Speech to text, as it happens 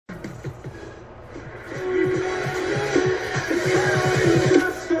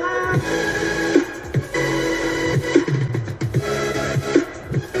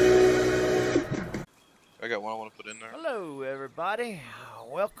everybody.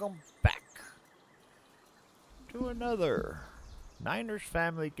 Welcome back to another Niners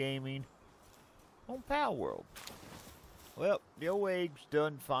Family Gaming on Palworld. Well, the old egg's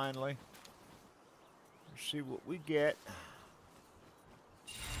done finally. Let's see what we get.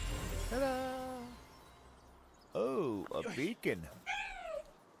 Ta-da! Oh, a beacon.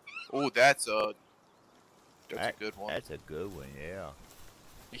 Oh, that's a good one. That's a good one, yeah.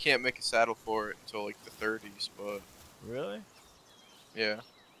 You can't make a saddle for it until like the 30s, but Really? yeah.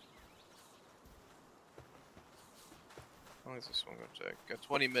 How long is this one gonna take? Got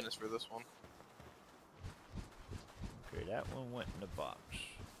 20 minutes for this one. Okay, that one went in the box.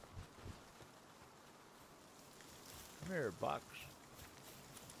 Come here, box.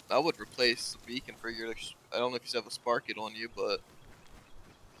 I would replace the beacon for your. I don't know if you have a sparket on you, but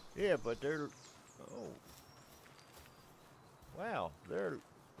Yeah, but they're... Oh. Wow, they're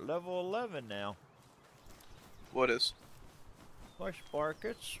level 11 now. what is? My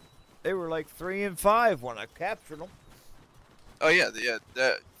Sparkets. They were like 3 and 5 when I captured them. Oh yeah,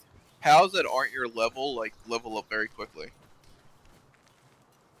 that pals that aren't your level like level up very quickly.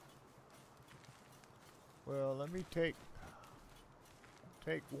 Well, let me take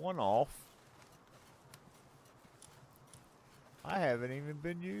one off. I haven't even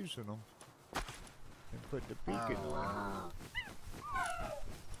been using them. And put the beacon on.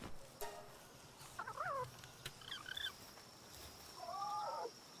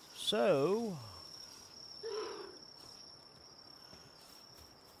 So,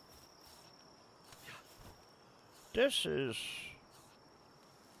 this is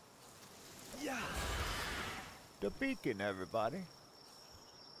the beacon, everybody.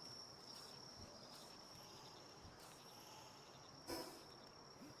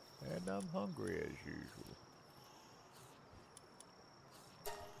 And I'm hungry as usual.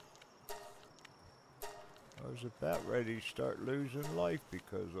 I was about ready to start losing life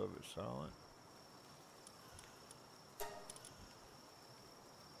because of it, Silent.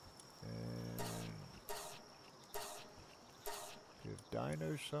 And give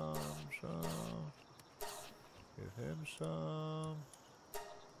Dino some. Give him some.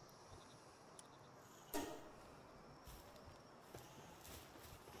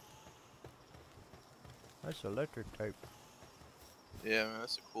 That's electric type. Yeah, man,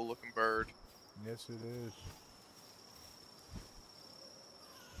 that's a cool looking bird. Yes, it is.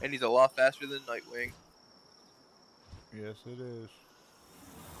 And he's a lot faster than Nightwing. Yes, it is.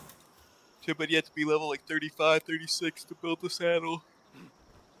 Too bad you have to be level like 35, 36 to build the saddle.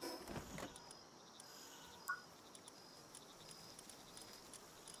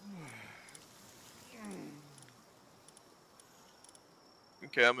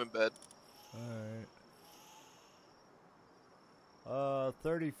 Okay, I'm in bed. Alright.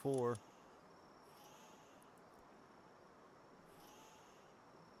 34.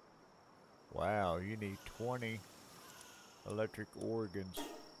 Wow, you need 20 electric organs.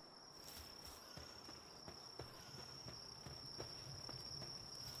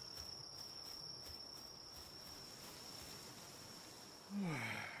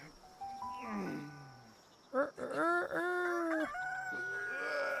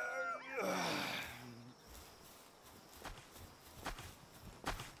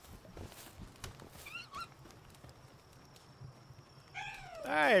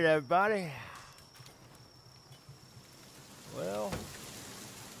 Alright, everybody. Well,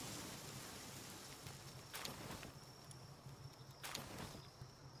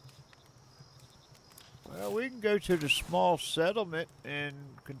 we can go to the small settlement and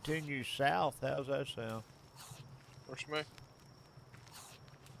continue south. How's that sound? Works for me.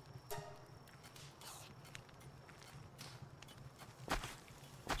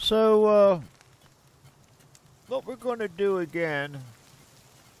 So, what we're going to do again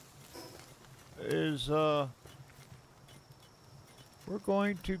is, we're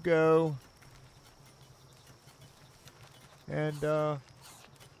going to go and,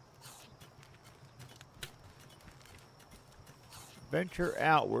 venture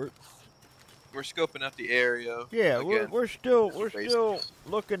outward. We're scoping out the area. Yeah, again. we're still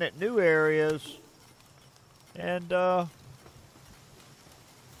looking at new areas and trying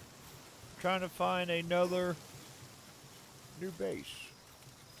to find another new base.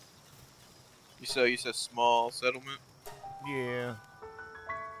 You said small settlement? Yeah.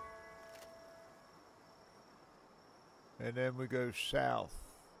 And then we go south.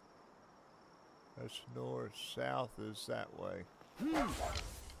 That's north. South is that way.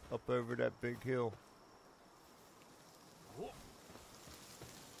 Up over that big hill.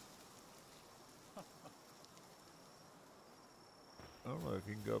 I don't know if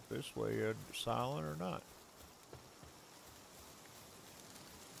you can go up this way, silent or not.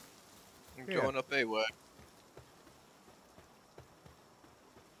 I'm Yeah. going up a way.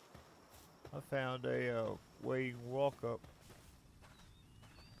 I found a way you can walk up.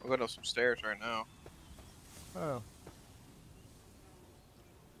 I'm going up some stairs right now. Oh.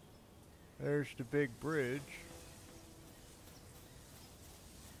 There's the big bridge.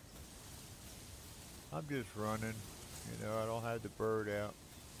 I'm just running. You know, I don't have the bird out.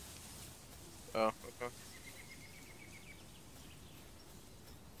 Oh, okay.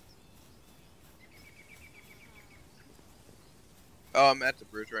 Oh, I'm at the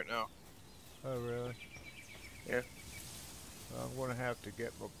bridge right now. Oh, really? Yeah. I'm going to have to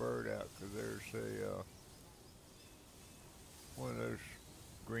get my bird out because there's a one of those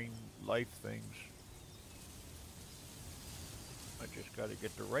green life things. I just got to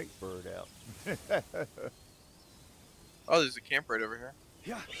get the right bird out. Oh, there's a camp right over here.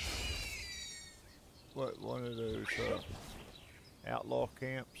 Yeah. What, one of those outlaw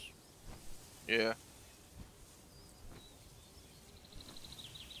camps? Yeah.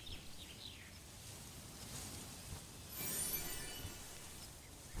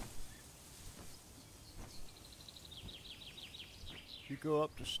 You go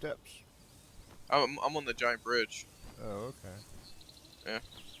up the steps. I'm on the giant bridge. Oh, okay. Yeah.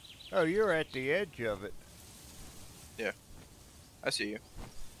 Oh, you're at the edge of it. Yeah. I see you.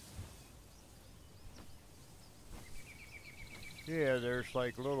 Yeah, there's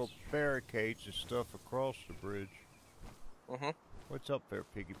like little barricades and stuff across the bridge. Uh-huh. What's up there,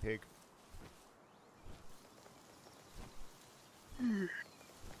 piggy pig?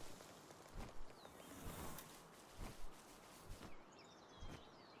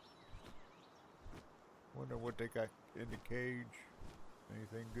 Wonder what they got in the cage.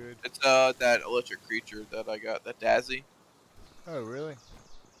 Anything good? It's that electric creature that I got, that Dazzy. Oh, really?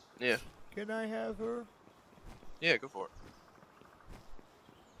 Yeah. Can I have her? Yeah, go for it.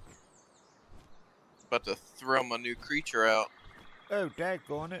 About to throw my new creature out. Oh,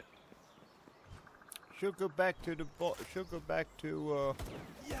 daggone it. She'll go back to the she'll go back to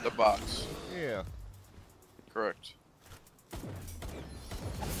The box. yeah. Correct.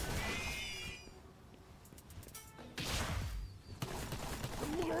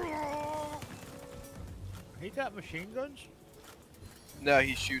 He got machine guns? No,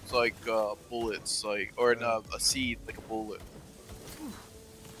 he shoots like bullets, like, or no, a seed, like a bullet.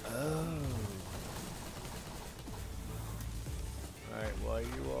 Oh. Alright, while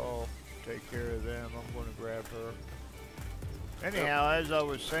you all take care of them, I'm going to grab her. Anyhow, as I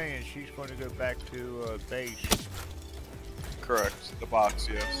was saying, she's going to go back to base. Correct. The box,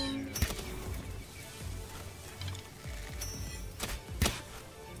 yes.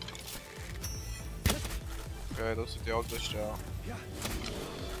 Okay, looks like they all glitched out.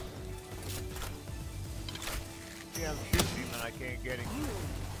 Yeah, I'm shooting him and I can't get him.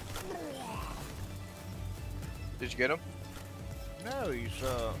 Did you get him? No, he's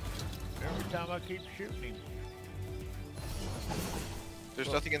every time I keep shooting him.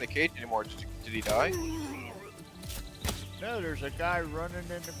 There's nothing in the cage anymore. Did he die? No, there's a guy running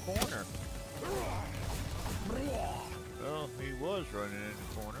in the corner. Well, he was running in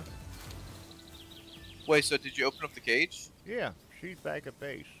the corner. Wait, so did you open up the cage? Yeah, she's back at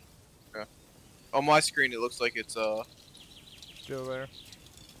base. Okay. On my screen, it looks like it's Still there?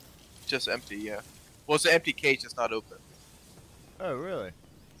 just empty. Yeah. Well, it's an empty cage. It's not open. Oh, really?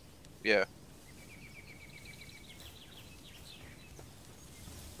 Yeah.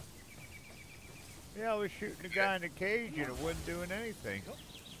 Yeah, I was shooting the guy in the cage and it wasn't doing anything.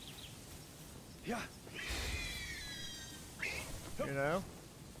 Yeah. You know?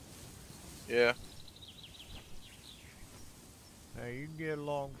 Yeah. Now, you can get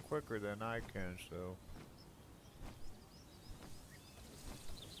along quicker than I can, so...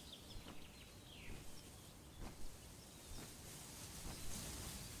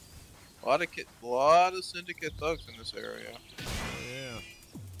 A lot of syndicate thugs in this area. Yeah.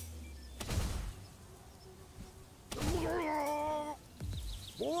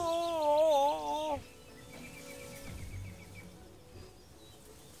 Whoa!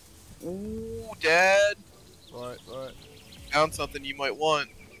 Ooh, Dad! What? Found something you might want.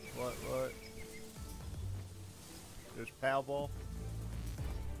 What? This Palworld?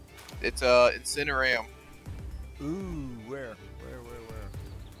 It's Incineram. Ooh, where?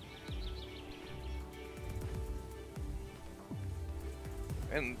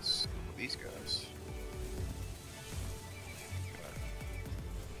 And these guys.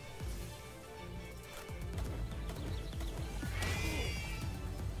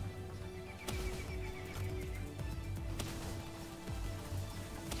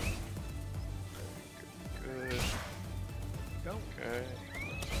 Good. Don't. Okay.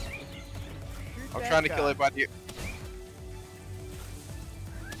 I'm trying to kill it by the.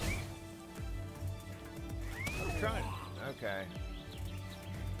 I'm trying. Okay.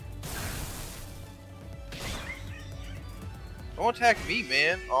 Don't attack me,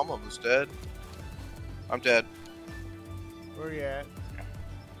 man. Oh, I'm almost dead. I'm dead. Where you at?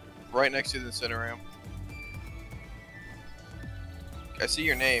 Right next to the Incineram. I see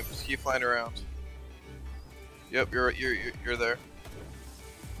your name. Just keep flying around. Yep, you're there.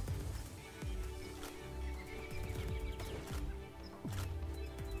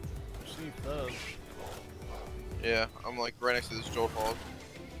 See folks. Yeah, I'm like right next to this jolt hog.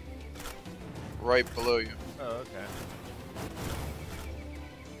 Right below you. Oh, okay.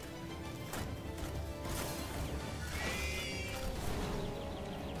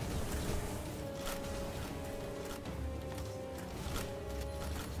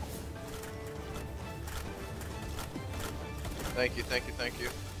 Thank you, thank you, thank you.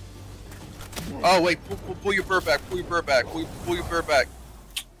 Oh wait, pull your bird back, pull your bird back, pull your bird back.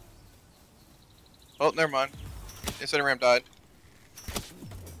 Oh, never mind. Incineram died.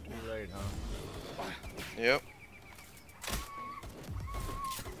 Too late, huh? Yep.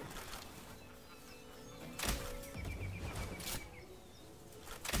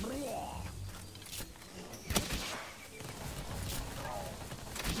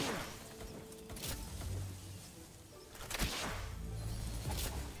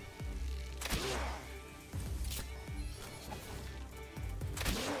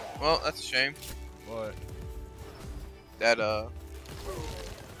 Well, that's a shame. What? That Well,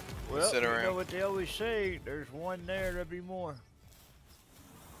 Sit you around. know what they always say, there's one there, there'll be more.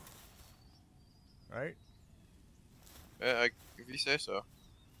 Right? yeah, if you say so.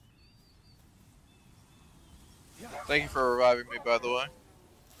 Thank you for reviving me, by the way.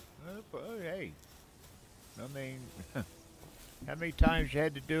 Oh, hey. I mean, how many times you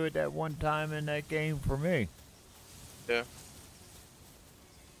had to do it that one time in that game for me? Yeah.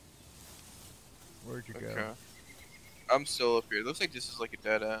 Where'd you go? Okay. I'm still up here. Looks like this is like a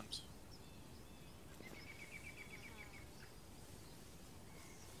dead end.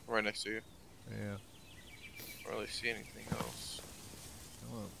 Right next to you. Yeah. Don't really see anything else.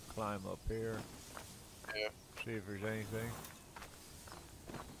 I'm gonna climb up here. Yeah. See if there's anything.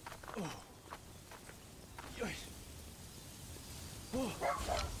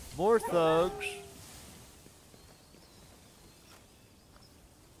 More thugs.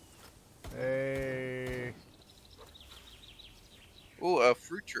 Hey. Ooh, a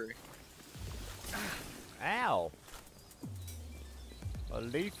fruit tree. Ow. A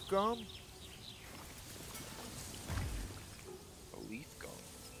leaf gum? A leaf gum.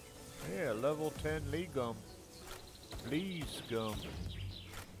 Yeah, level 10 leaf gum. Leaves gum.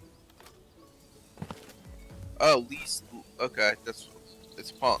 Oh, least. Okay,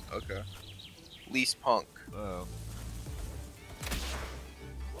 it's punk. Okay. Least punk. Oh.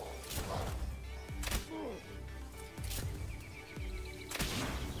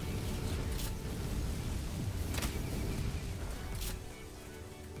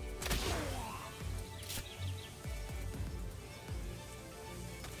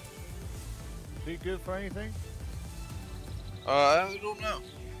 Be good for anything? I don't know.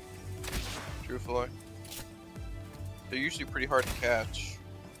 Truthfully. They're usually pretty hard to catch.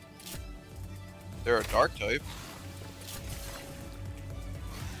 They're a dark type.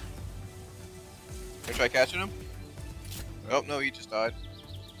 You try catching him? Oh, no, he just died.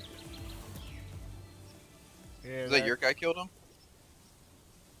 Yeah. Is that your guy killed him?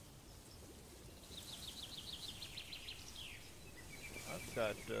 I've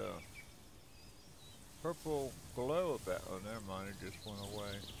got purple glow about. Oh, never mind. It just went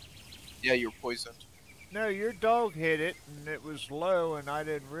away. Yeah, you were poisoned. No, your dog hit it, and it was low, and I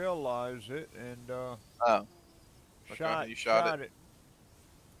didn't realize it, and Oh. Okay, you shot it.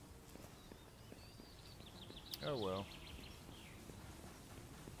 Oh well.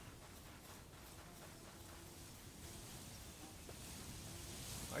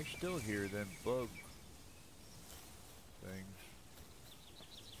 I still hear them bug things.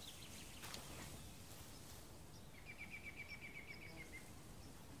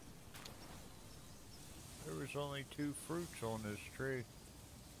 There was only 2 fruits on this tree.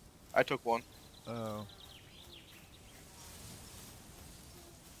 I took one. Oh.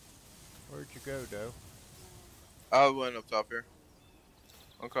 Where'd you go, Doe? I went up top here.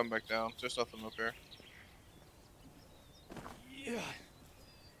 I'll come back down. There's nothing up here. Yeah.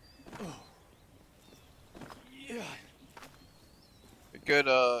 Oh. Yeah. You could,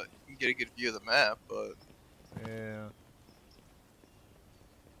 you can get a good view of the map, but... Yeah.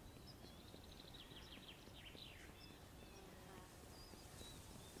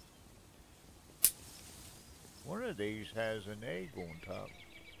 of these has an egg on top.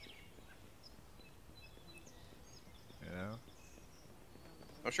 You know?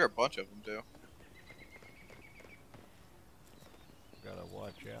 I'm sure a bunch of them do. Gotta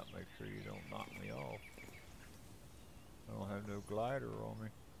watch out, make sure you don't knock me off. I don't have no glider on me.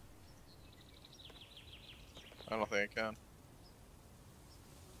 I don't think I can.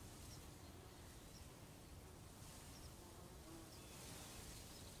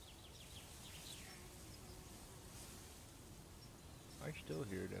 I still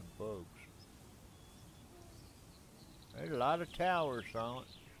hear them bugs. There's a lot of towers on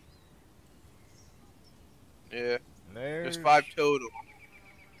it. Yeah. There's 5 total.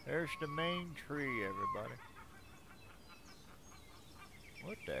 There's the main tree, everybody.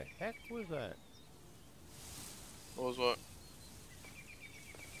 What the heck was that? What was what?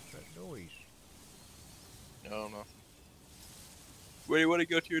 That noise. I don't know. Where do you want to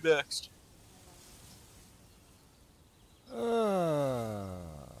go to next?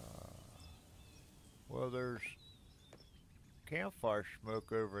 Well, there's campfire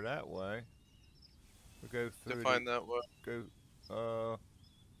smoke over that way. We go through. Define that way. Go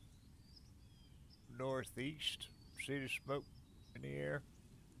northeast. See the smoke in the air?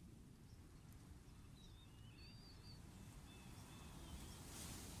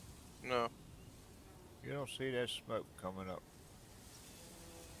 No. You don't see that smoke coming up.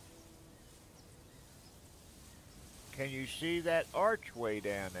 Can you see that archway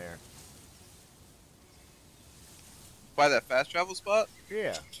down there? By that fast travel spot?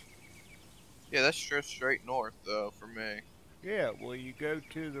 Yeah. Yeah, that's just straight north, though, for me. Yeah, well, you go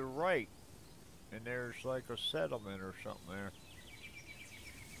to the right, and there's like a settlement or something there.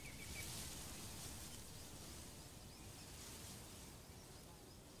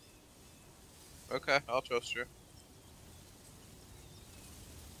 Okay, I'll trust you.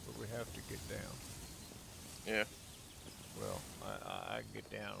 But we have to get down. Yeah. Well, I can get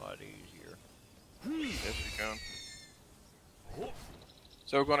down a lot easier. Yes, you can.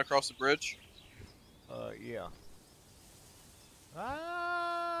 So we're going across the bridge? Yeah. I'm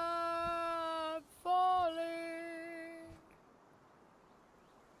falling.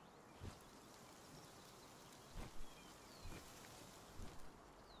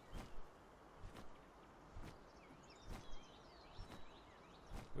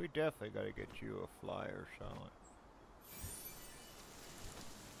 We definitely got to get you a flyer, Silent.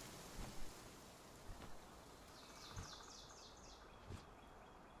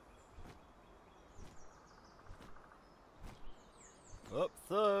 Up,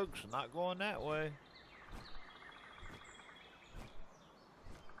 thugs, not going that way.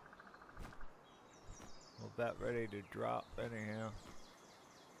 We're about ready to drop anyhow.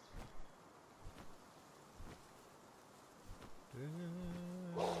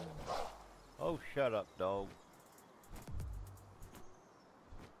 Oh, shut up, dog.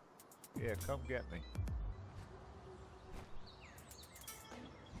 Yeah, come get me.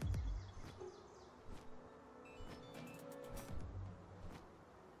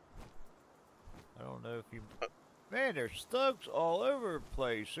 I don't know if you... Man, there's thugs all over the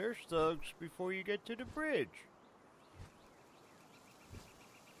place. There's thugs before you get to the bridge.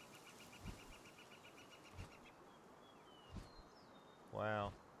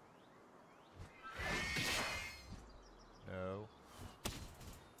 Wow. No.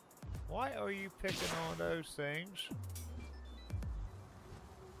 Why are you picking on those things?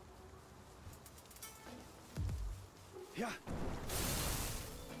 Yeah.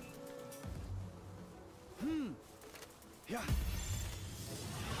 Yeah.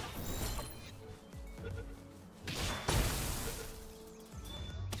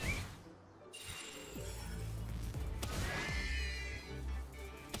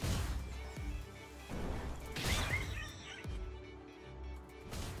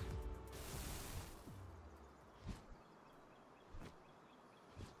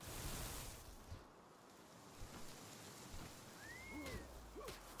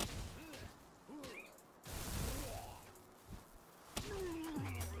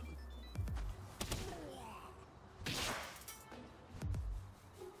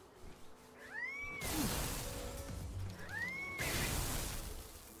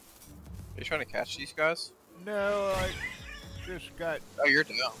 You trying to catch these guys? No, I just got... Oh, you're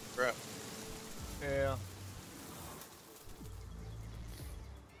down. Crap. Yeah.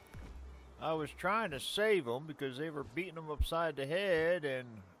 I was trying to save them because they were beating them upside the head, and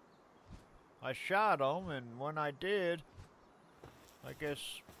I shot them, and when I did, I guess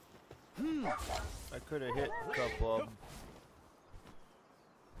I could have hit a couple of them.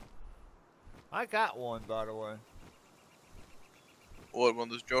 I got one, by the way. What, one of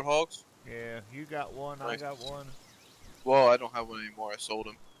those Joe Hogs? Yeah, you got one, I Nice. got one. Well, I don't have one anymore. I sold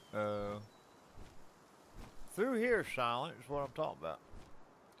him. Through here, silent is what I'm talking about.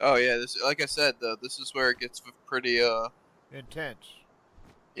 Oh yeah, this like I said, this is where it gets pretty Intense.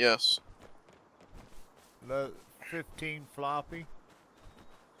 yes. The 15 floppy.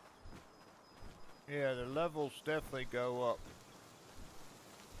 Yeah, the levels definitely go up.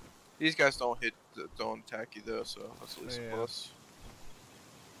 These guys don't attack you though, so that's at least a Yeah. plus.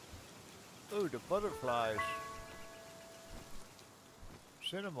 Ooh, the butterflies.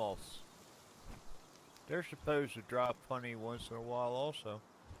 Cinnamoths. They're supposed to drop honey once in a while also.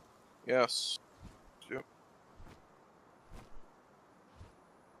 Yes. Yep.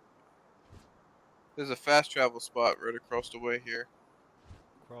 There's a fast travel spot right across the way here.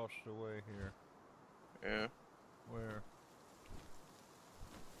 Across the way here. Yeah. Where?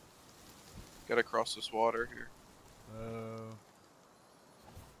 Gotta cross this water here.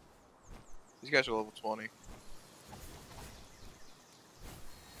 These guys are level 20.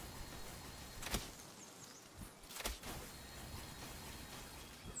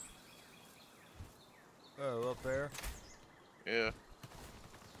 Oh, up there? Yeah.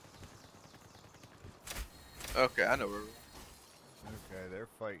 Okay, I know where we're Okay, they're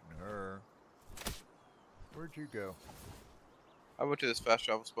fighting her. Where'd you go? I went to this fast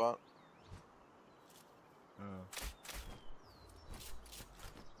travel spot. Oh.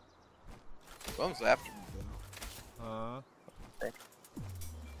 Someone's after me though.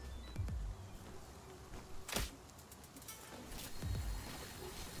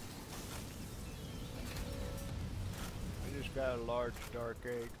 I just got a large dark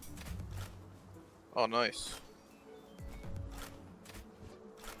egg. Oh, nice.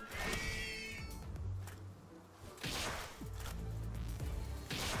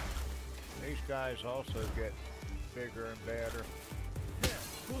 These guys also get bigger and badder.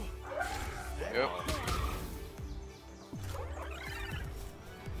 Yep.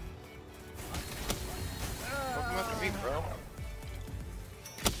 Don't come after me, bro.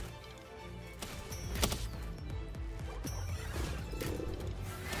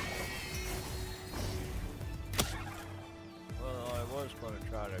 Well, I was going to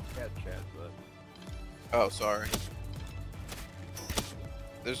try to catch it, but... Oh, sorry.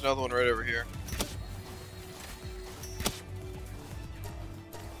 There's another one right over here.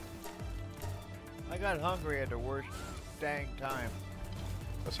 I got hungry at the worst dang time.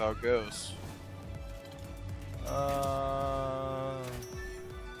 That's how it goes.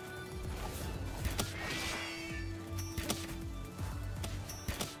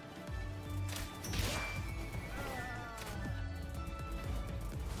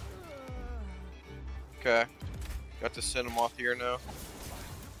 Okay. Got to send him off here now.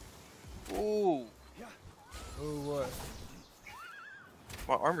 Ooh. Oh, what?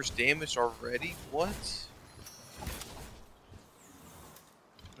 My armor's damaged already? What?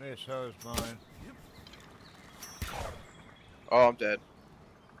 Yeah, so is mine. Oh, I'm dead.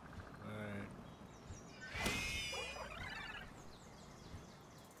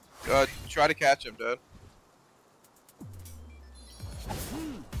 Alright. Try to catch him, dude.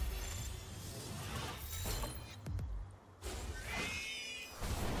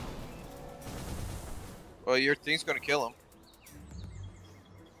 Well, your thing's gonna kill him.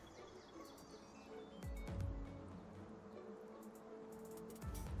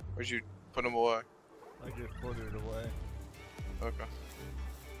 Where'd you put him away? I just put it away. Okay.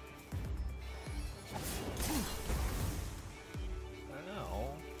 Ow.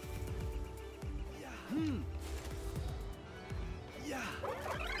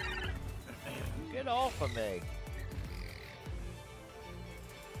 Get off of me.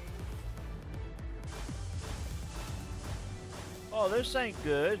 Oh, this ain't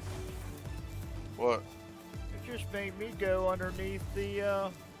good. What? It just made me go underneath the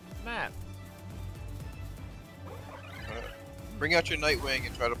map. Bring out your Nightwing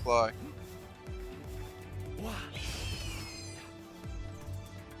and try to fly.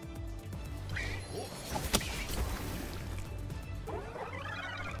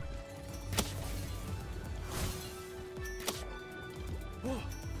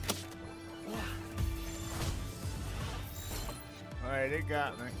 Alright, it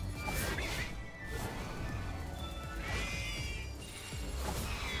got me.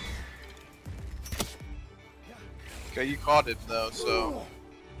 Okay, you caught it though, so.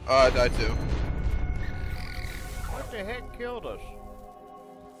 Oh, I died too. What the heck killed us?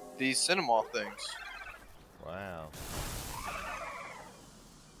 These cinema things. Wow.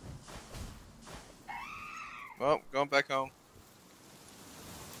 Well, going back home.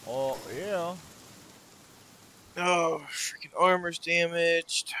 Oh, yeah. Oh, freaking armor's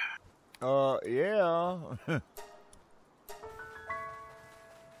damaged. Yeah.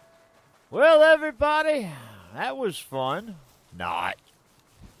 Well, everybody, that was fun. Not.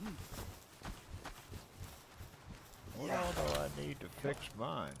 What all do I need to fix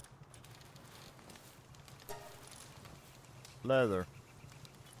mine? Leather.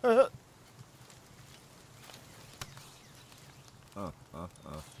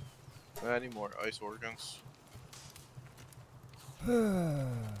 Any more ice organs?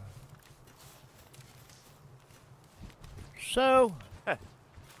 So,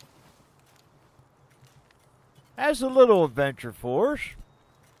 as a little adventure for us,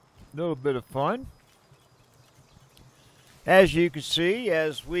 a little bit of fun. As you can see,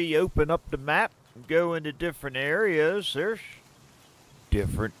 as we open up the map and go into different areas, there's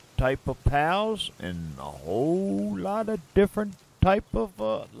different type of pals and a whole lot of different type of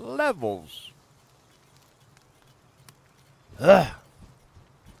levels.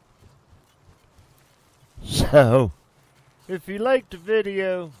 So, if you liked the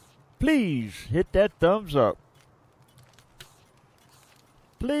video, please hit that thumbs up.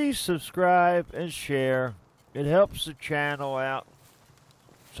 Please subscribe and share. It helps the channel out.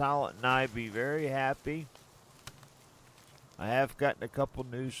 Silent and I be very happy. I have gotten a couple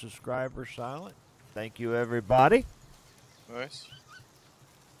new subscribers, Silent. Thank you, everybody. Nice.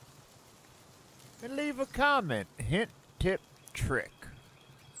 And leave a comment. Hint, tip, trick.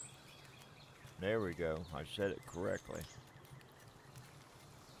 There we go. I said it correctly.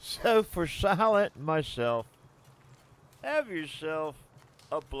 So for Silent and myself, have yourself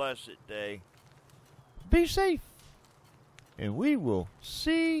a blessed day. Be safe. And we will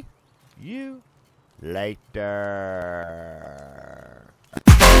see you later.